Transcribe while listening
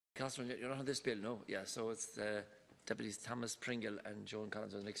Councillor, you're not on this bill, no? Yeah, so it's Deputies Thomas Pringle and Joan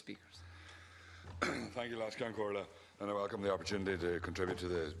Collins are the next speakers. Thank you, Last Corla, and I welcome the opportunity to contribute to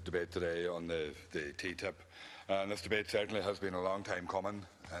the debate today on the TTIP. And this debate certainly has been a long time coming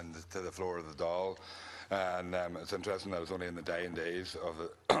and to the floor of the Dáil. And it's interesting that it's only in the dying days of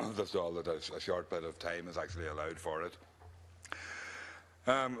this Dáil that a short bit of time is actually allowed for it.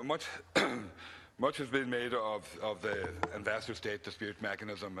 Much has been made of the investor-state dispute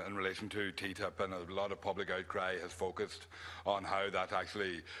mechanism in relation to TTIP, and a lot of public outcry has focused on how that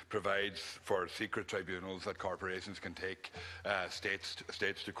actually provides for secret tribunals that corporations can take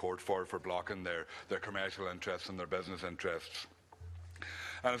states to court for blocking their commercial interests and their business interests.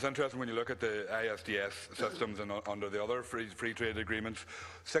 And it's interesting when you look at the ISDS systems and under the other free trade agreements,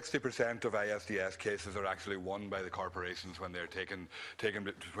 60% of ISDS cases are actually won by the corporations when they're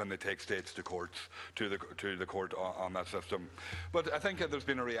when they take states to courts to the court on that system. But I think there's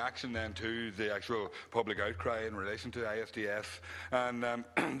been a reaction then to the actual public outcry in relation to ISDS, and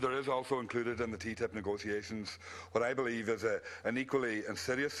there is also included in the TTIP negotiations what I believe is an equally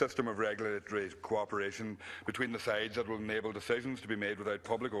insidious system of regulatory cooperation between the sides that will enable decisions to be made without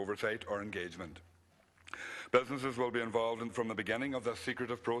public oversight or engagement. Businesses will be involved from the beginning of this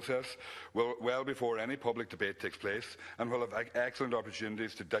secretive process, well before any public debate takes place, and will have excellent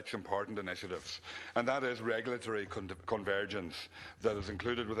opportunities to ditch important initiatives. And that is regulatory convergence that is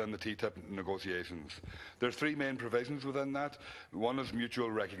included within the TTIP negotiations. There's three main provisions within that. One is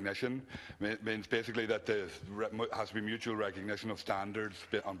mutual recognition. It means basically that there has to be mutual recognition of standards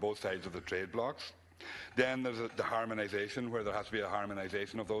on both sides of the trade blocs. Then there's the harmonisation, where there has to be a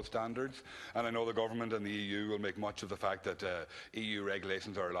harmonisation of those standards. And I know the government and the EU will make much of the fact that EU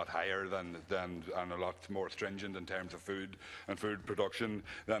regulations are a lot higher and a lot more stringent in terms of food and food production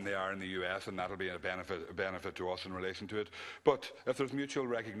than they are in the US, and that'll be a benefit to us in relation to it. But if there's mutual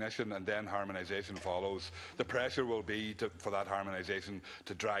recognition and then harmonisation follows, the pressure will be for that harmonisation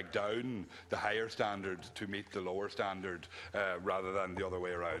to drag down the higher standard to meet the lower standard rather than the other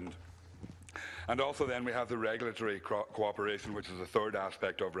way around. And also then we have the regulatory cooperation, which is the third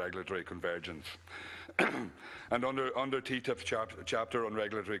aspect of regulatory convergence. And under TTIP's chapter on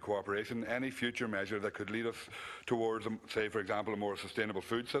regulatory cooperation, any future measure that could lead us towards, say for example, a more sustainable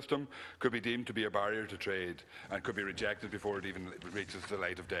food system could be deemed to be a barrier to trade and could be rejected before it even reaches the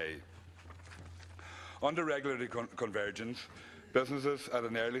light of day. Under regulatory convergence, businesses at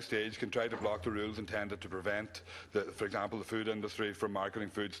an early stage can try to block the rules intended to prevent, for example, the food industry from marketing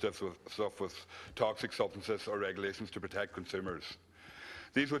foodstuffs with toxic substances or regulations to protect consumers.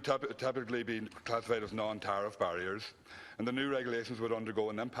 These would typically be classified as non-tariff barriers, and the new regulations would undergo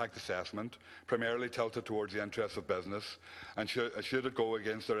an impact assessment, primarily tilted towards the interests of business, and should it go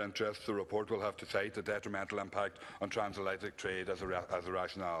against their interests, the report will have to cite a detrimental impact on transatlantic trade as a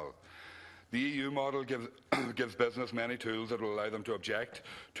rationale. The EU model gives business many tools that will allow them to object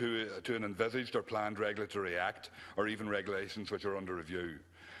to an envisaged or planned regulatory act, or even regulations which are under review.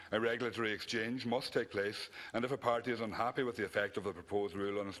 A regulatory exchange must take place, and if a party is unhappy with the effect of the proposed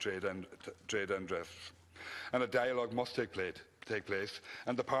rule on its trade interests, and a dialogue must take place,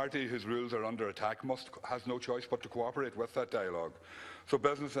 and the party whose rules are under attack has no choice but to cooperate with that dialogue. So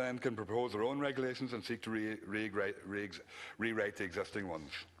business then can propose their own regulations and seek to rewrite the existing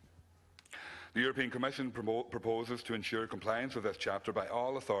ones. The European Commission proposes to ensure compliance with this chapter by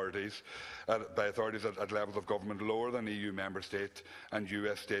all authorities, at levels of government lower than EU member state and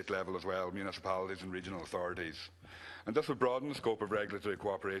US state level as well, municipalities and regional authorities. And this would broaden the scope of regulatory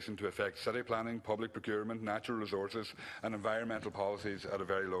cooperation to affect city planning, public procurement, natural resources and environmental policies at a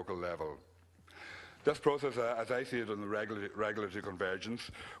very local level. This process, as I see it in the regulatory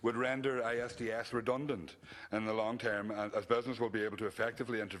convergence, would render ISDS redundant in the long term, as business will be able to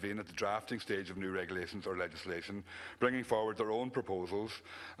effectively intervene at the drafting stage of new regulations or legislation, bringing forward their own proposals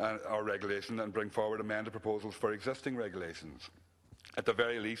or regulation and bring forward amended proposals for existing regulations. At the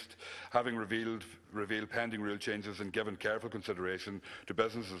very least, having revealed pending rule changes and given careful consideration to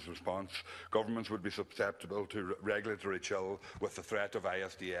businesses' response, governments would be susceptible to regulatory chill with the threat of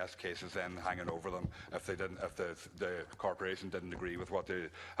ISDS cases then hanging over them if the corporation didn't agree with what they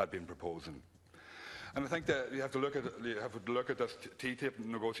had been proposing. And I think that you have to look at this TTIP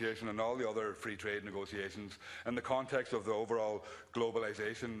negotiation and all the other free trade negotiations in the context of the overall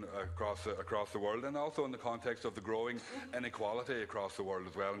globalisation across the world, and also in the context of the growing inequality across the world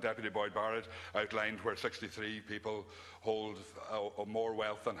as well. And Deputy Boyd Barrett outlined where 63 people hold more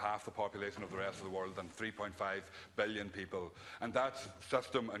wealth than half the population of the rest of the world, than 3.5 billion people. And that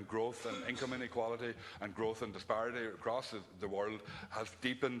system and growth and income inequality and growth and disparity across the world has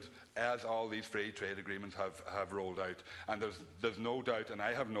deepened as all these free trade agreements have rolled out. And there's no doubt, and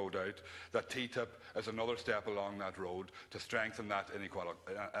I have no doubt, that TTIP is another step along that road to strengthen that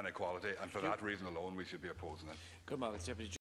inequality, and for that reason alone we should be opposing it. Good morning, Deputy